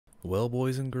Well,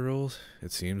 boys and girls,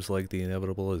 it seems like the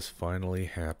inevitable has finally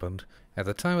happened. At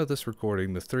the time of this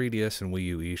recording, the 3DS and Wii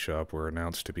U eShop were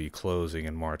announced to be closing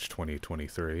in March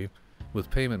 2023, with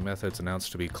payment methods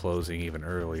announced to be closing even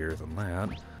earlier than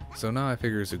that. So now I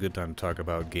figure it's a good time to talk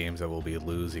about games that will be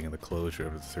losing in the closure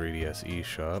of the 3DS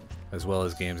eShop, as well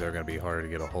as games that are going to be harder to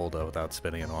get a hold of without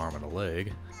spending an arm and a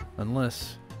leg.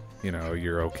 Unless,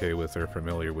 you're okay with or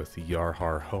familiar with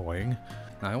Yarhar Hoeing.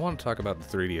 Now, I want to talk about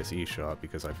the 3DS eShop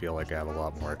because I feel like I have a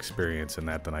lot more experience in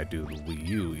that than I do the Wii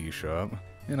U eShop.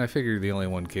 And I figured the only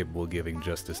one capable of giving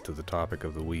justice to the topic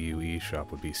of the Wii U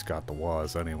eShop would be Scott the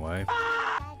Woz anyway.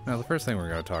 Now, the first thing we're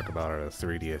going to talk about are the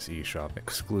 3DS eShop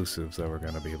exclusives that we're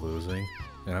going to be losing.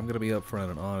 And I'm going to be upfront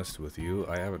and honest with you,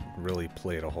 I haven't really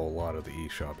played a whole lot of the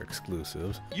eShop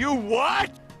exclusives. You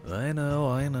what? I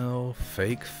know,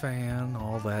 fake fan,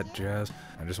 all that jazz.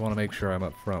 I just want to make sure I'm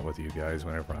upfront with you guys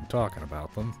whenever I'm talking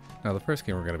about them. Now, the first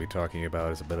game we're going to be talking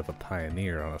about is a bit of a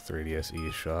pioneer on a 3DS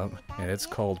eShop, and it's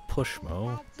called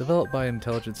Pushmo, developed by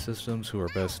Intelligent Systems, who are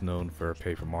best known for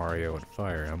Paper Mario and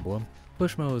Fire Emblem.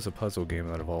 Pushmo is a puzzle game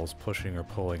that involves pushing or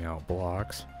pulling out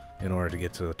blocks in order to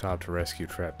get to the top to rescue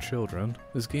trapped children.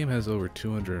 This game has over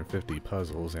 250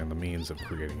 puzzles and the means of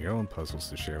creating your own puzzles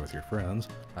to share with your friends.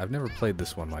 I've never played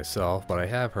this one myself, but I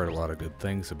have heard a lot of good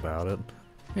things about it.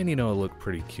 And it looked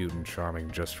pretty cute and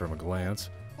charming just from a glance.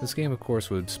 This game of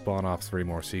course would spawn off 3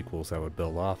 more sequels that would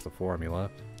build off the formula.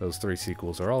 Those 3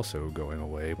 sequels are also going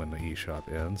away when the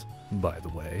eShop ends, by the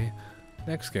way.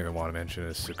 Next game I want to mention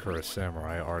is Sakura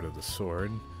Samurai Art of the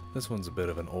Sword. This one's a bit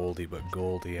of an oldie but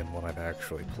goldie and one I've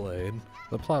actually played.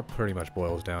 The plot pretty much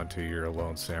boils down to you're a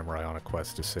lone samurai on a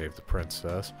quest to save the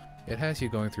princess. It has you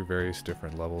going through various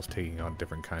different levels, taking on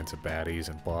different kinds of baddies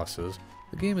and bosses.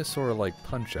 The game is sort of like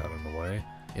Punch-Out in a way,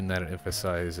 in that it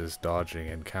emphasizes dodging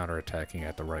and counterattacking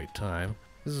at the right time.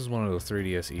 This is one of the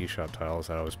 3DS eShop titles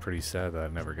that I was pretty sad that I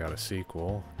never got a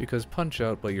sequel, because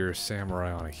Punch-Out but you're a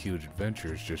samurai on a huge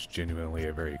adventure is just genuinely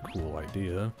a very cool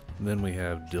idea. And then we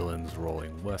have Dylan's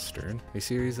Rolling Western, a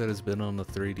series that has been on the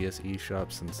 3DS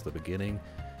eShop since the beginning,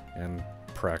 and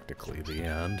practically the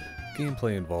end.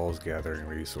 Gameplay involves gathering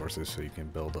resources so you can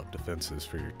build up defenses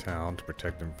for your town to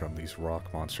protect them from these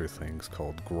rock monster things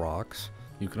called Groks.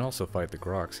 You can also fight the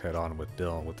Groks head-on with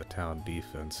Dylan, with the town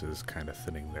defenses kind of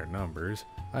thinning their numbers.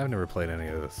 I've never played any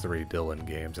of the 3 Dylan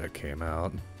games that came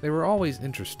out. They were always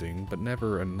interesting, but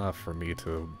never enough for me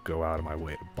to go out of my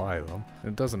way to buy them. And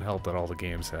it doesn't help that all the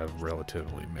games have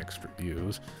relatively mixed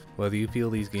reviews. Whether you feel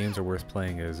these games are worth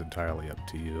playing is entirely up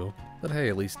to you. But hey,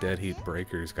 at least Dead Heat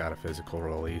Breakers got a physical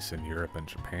release in Europe and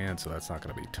Japan, so that's not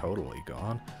going to be totally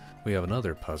gone. We have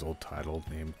another puzzle title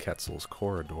named Quetzal's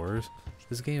Corridors.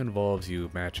 This game involves you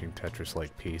matching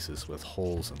Tetris-like pieces with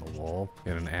holes in the wall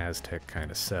in an Aztec kind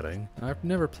of setting. I've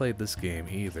never played this game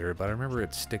either, but I remember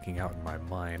it sticking out in my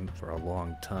mind for a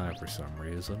long time for some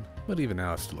reason. But even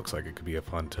now it still looks like it could be a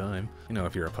fun time.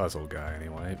 If you're a puzzle guy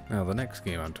anyway. Now the next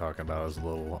game I'm talking about is a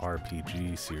little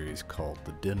RPG series called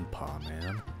The Dinpa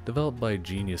Man. Developed by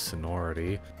Genius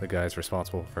Sonority, the guys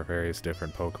responsible for various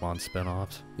different Pokemon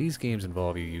spin-offs. These games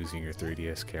involve you using your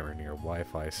 3DS camera near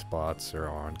Wi-Fi spots or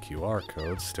on QR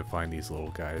codes to find these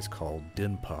little guys called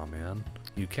Dinpa Man.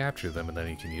 You capture them and then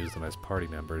you can use them as party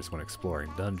members when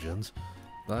exploring dungeons.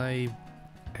 I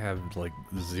have like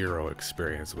 0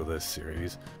 experience with this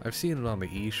series. I've seen it on the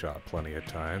eShop plenty of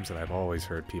times and I've always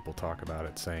heard people talk about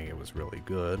it saying it was really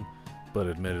good, but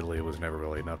admittedly it was never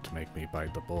really enough to make me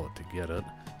bite the bullet to get it.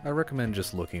 I recommend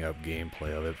just looking up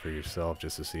gameplay of it for yourself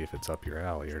just to see if it's up your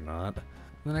alley or not.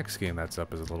 The next game that's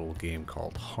up is a little game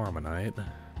called Harmonite,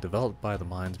 developed by the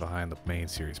minds behind the main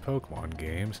series Pokemon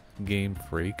games, Game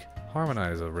Freak.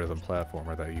 Harmonite is a rhythm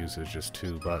platformer that uses just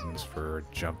 2 buttons for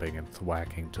jumping and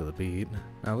thwacking to the beat.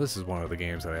 Now this is one of the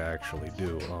games that I actually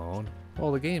do own.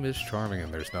 While the game is charming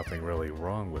and there's nothing really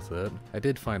wrong with it, I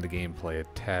did find the gameplay a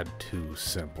tad too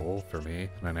simple for me,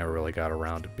 and I never really got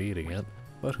around to beating it.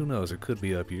 But who knows, it could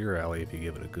be up your alley if you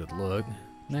give it a good look.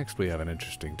 Next we have an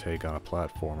interesting take on a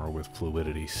platformer with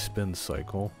Fluidity Spin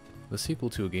Cycle, the sequel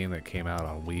to a game that came out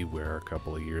on WiiWare a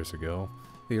couple of years ago.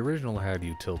 The original had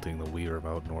you tilting the Wii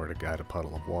remote in order to guide a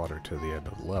puddle of water to the end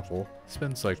of the level.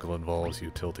 Spin Cycle involves you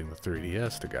tilting the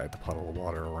 3DS to guide the puddle of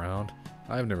water around.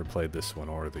 I've never played this one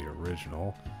or the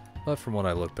original, but from what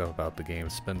I looked up about the game,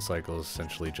 Spin Cycle is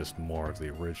essentially just more of the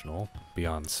original,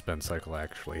 beyond Spin Cycle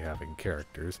actually having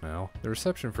characters now. The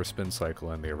reception for Spin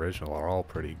Cycle and the original are all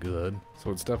pretty good, so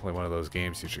it's definitely one of those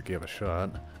games you should give a shot.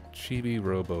 Chibi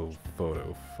Robo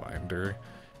Photo Finder.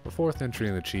 The 4th entry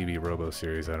in the Chibi Robo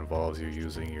series that involves you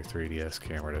using your 3DS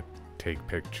camera to take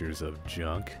pictures of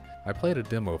junk. I played a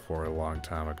demo for it a long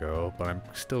time ago, but I'm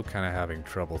still kind of having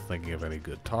trouble thinking of any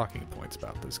good talking points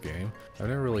about this game. I've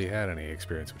never really had any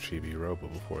experience with Chibi Robo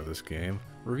before this game.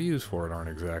 Reviews for it aren't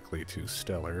exactly too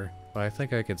stellar, but I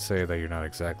think I could say that you're not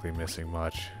exactly missing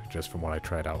much just from what I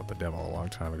tried out with the demo a long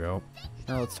time ago.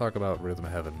 Now let's talk about Rhythm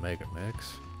Heaven Mega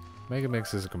Mix. Mega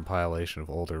Mix is a compilation of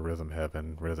older Rhythm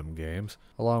Heaven rhythm games,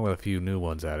 along with a few new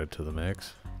ones added to the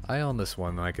mix. I own this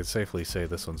one, and I could safely say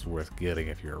this one's worth getting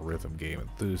if you're a rhythm game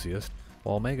enthusiast.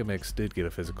 While Mega Mix did get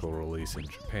a physical release in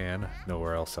Japan,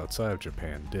 nowhere else outside of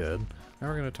Japan did. Now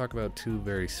we're going to talk about two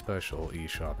very special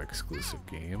eShop exclusive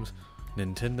games,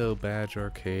 Nintendo Badge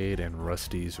Arcade and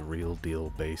Rusty's Real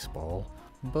Deal Baseball.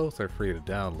 Both are free to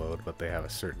download, but they have a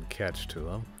certain catch to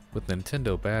them. With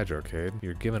Nintendo Badge Arcade,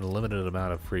 you're given a limited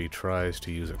amount of free tries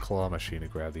to use a claw machine to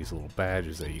grab these little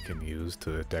badges that you can use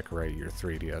to decorate your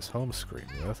 3DS home screen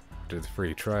with. After the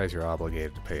free tries, you're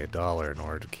obligated to pay $1 in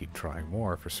order to keep trying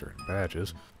more for certain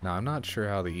badges. Now, I'm not sure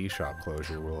how the eShop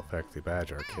closure will affect the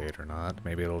Badge Arcade or not.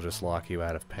 Maybe it'll just lock you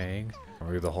out of paying, or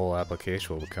maybe the whole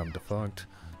application will become defunct.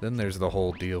 Then there's the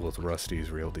whole deal with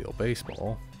Rusty's Real Deal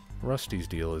Baseball. Rusty's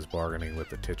deal is bargaining with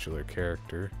the titular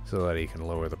character so that he can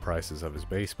lower the prices of his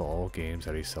baseball games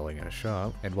that he's selling in a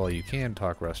shop, and while you can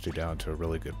talk Rusty down to a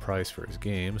really good price for his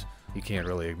games, you can't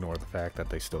really ignore the fact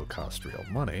that they still cost real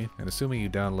money, and assuming you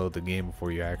download the game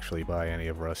before you actually buy any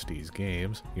of Rusty's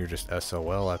games, you're just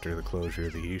SOL after the closure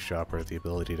of the eShop or the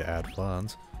ability to add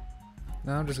funds.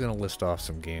 Now I'm just going to list off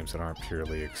some games that aren't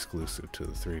purely exclusive to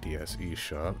the 3DS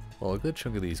eShop. While a good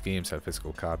chunk of these games have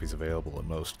physical copies available in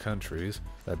most countries,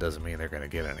 that doesn't mean they're going to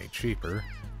get any cheaper,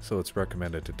 so it's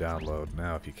recommended to download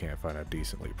now if you can't find a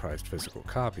decently priced physical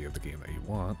copy of the game that you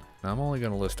want. Now I'm only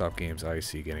going to list off games I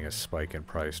see getting a spike in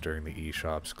price during the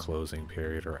eShop's closing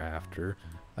period or after.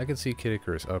 I can see Kid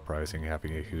Icarus Uprising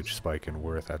having a huge spike in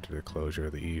worth after the closure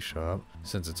of the eShop,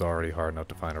 since it's already hard enough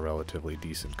to find a relatively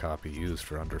decent copy used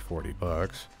for under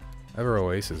 $40. Ever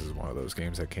Oasis is one of those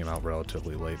games that came out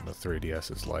relatively late in the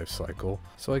 3DS's life cycle,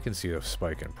 so I can see a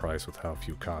spike in price with how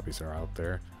few copies are out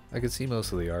there. I can see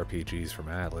most of the RPGs from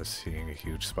Atlas seeing a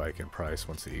huge spike in price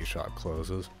once the eShop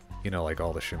closes, you know, like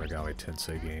all the Shin Megami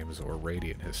Tensei games or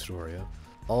Radiant Historia.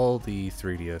 All the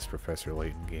 3DS Professor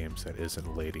Layton games that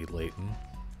isn't Lady Layton.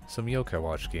 Some Yokai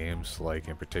Watch games, like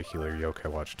in particular Yokai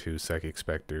Watch 2 Psychic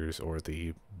Spectres or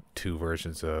the two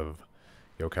versions of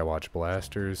Yokai Watch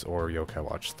Blasters or Yokai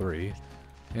Watch 3.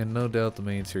 And no doubt the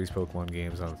main series Pokemon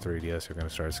games on the 3DS are going to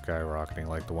start skyrocketing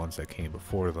like the ones that came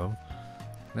before them.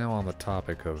 Now on the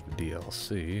topic of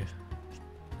DLC.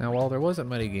 Now while there wasn't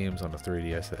many games on the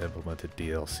 3DS that implemented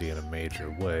DLC in a major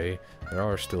way, there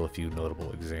are still a few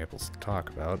notable examples to talk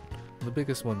about, the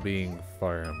biggest one being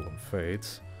Fire Emblem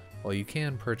Fates. While you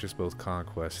can purchase both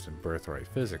Conquest and Birthright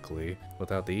physically,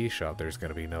 without the eShop there's going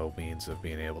to be no means of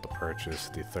being able to purchase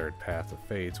the third path of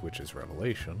Fates, which is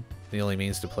Revelation. The only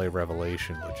means to play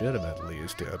Revelation legitimately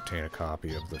is to obtain a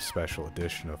copy of the special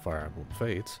edition of Fire Emblem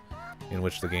Fates, in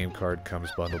which the game card comes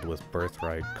bundled with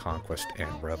Birthright, Conquest,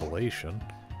 and Revelation.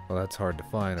 Well, that's hard to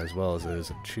find as well as it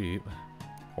isn't cheap.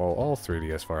 While all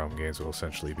 3DS Fire Emblem games will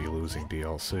essentially be losing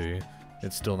DLC,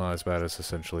 it's still not as bad as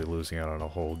essentially losing out on a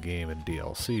whole game in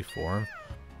DLC form.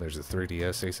 There's the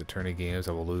 3DS Ace Attorney games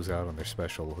that will lose out on their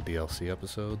special DLC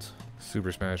episodes.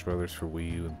 Super Smash Bros. For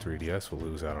Wii U and 3DS will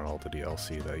lose out on all the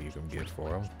DLC that you can get for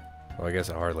them. Well, I guess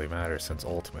it hardly matters since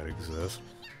Ultimate exists.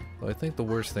 But I think the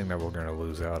worst thing that we're going to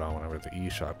lose out on whenever the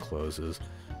eShop closes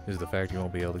is the fact you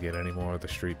won't be able to get any more of the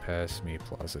Street Pass Mii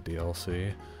Plaza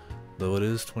DLC. Though it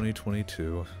is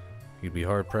 2022, you'd be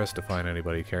hard-pressed to find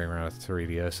anybody carrying around a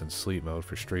 3DS in sleep mode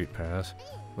for Street Pass.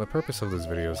 The purpose of this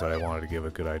video is that I wanted to give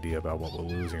a good idea about what we're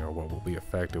losing or what will be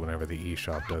affected whenever the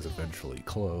eShop does eventually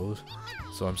close.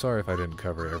 So I'm sorry if I didn't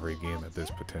cover every game that this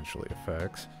potentially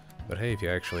affects. But hey, if you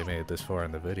actually made it this far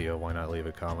in the video, why not leave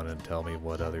a comment and tell me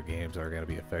what other games are going to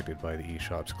be affected by the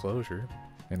eShop's closure.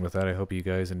 And with that, I hope you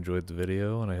guys enjoyed the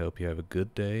video, and I hope you have a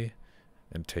good day,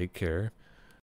 and take care.